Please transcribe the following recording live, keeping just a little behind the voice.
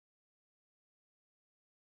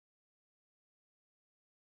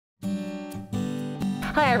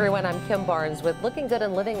Hi everyone, I'm Kim Barnes with Looking Good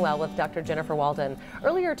and Living Well with Dr. Jennifer Walden.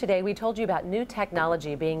 Earlier today we told you about new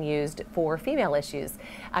technology being used for female issues.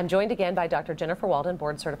 I'm joined again by Dr. Jennifer Walden,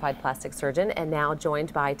 board certified plastic surgeon, and now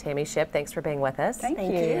joined by Tammy Shipp. Thanks for being with us. Thank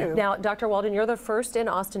you. Now, Dr. Walden, you're the first in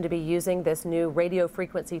Austin to be using this new radio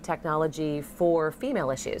frequency technology for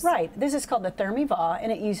female issues. Right. This is called the Thermiva,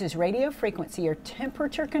 and it uses radio frequency or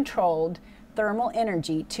temperature controlled thermal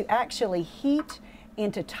energy to actually heat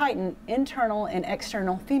and to tighten internal and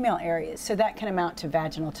external female areas. So that can amount to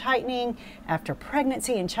vaginal tightening after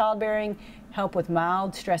pregnancy and childbearing, help with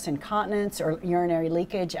mild stress incontinence or urinary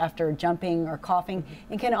leakage after jumping or coughing,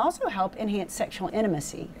 and can also help enhance sexual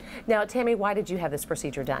intimacy. Now, Tammy, why did you have this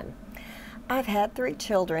procedure done? I've had 3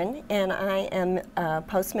 children, and I am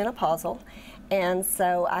postmenopausal, and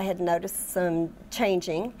so I had noticed some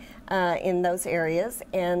changing in those areas,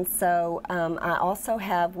 and so I also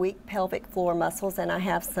have weak pelvic floor muscles, and I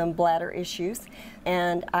have some bladder issues,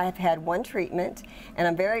 and I've had 1 treatment, and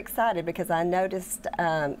I'm very excited because I noticed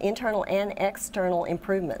internal and external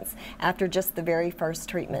improvements after just the very first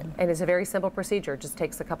treatment. And it's a very simple procedure, it just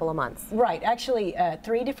takes a couple of months. Right, actually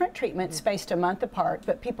 3 different treatments spaced a month apart,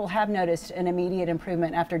 but people have noticed an immediate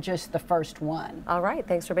improvement after just the first one. All right,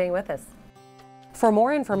 thanks for being with us. For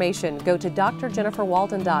more information, go to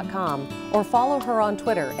drjenniferwalden.com or follow her on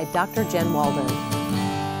Twitter at drjenwalden.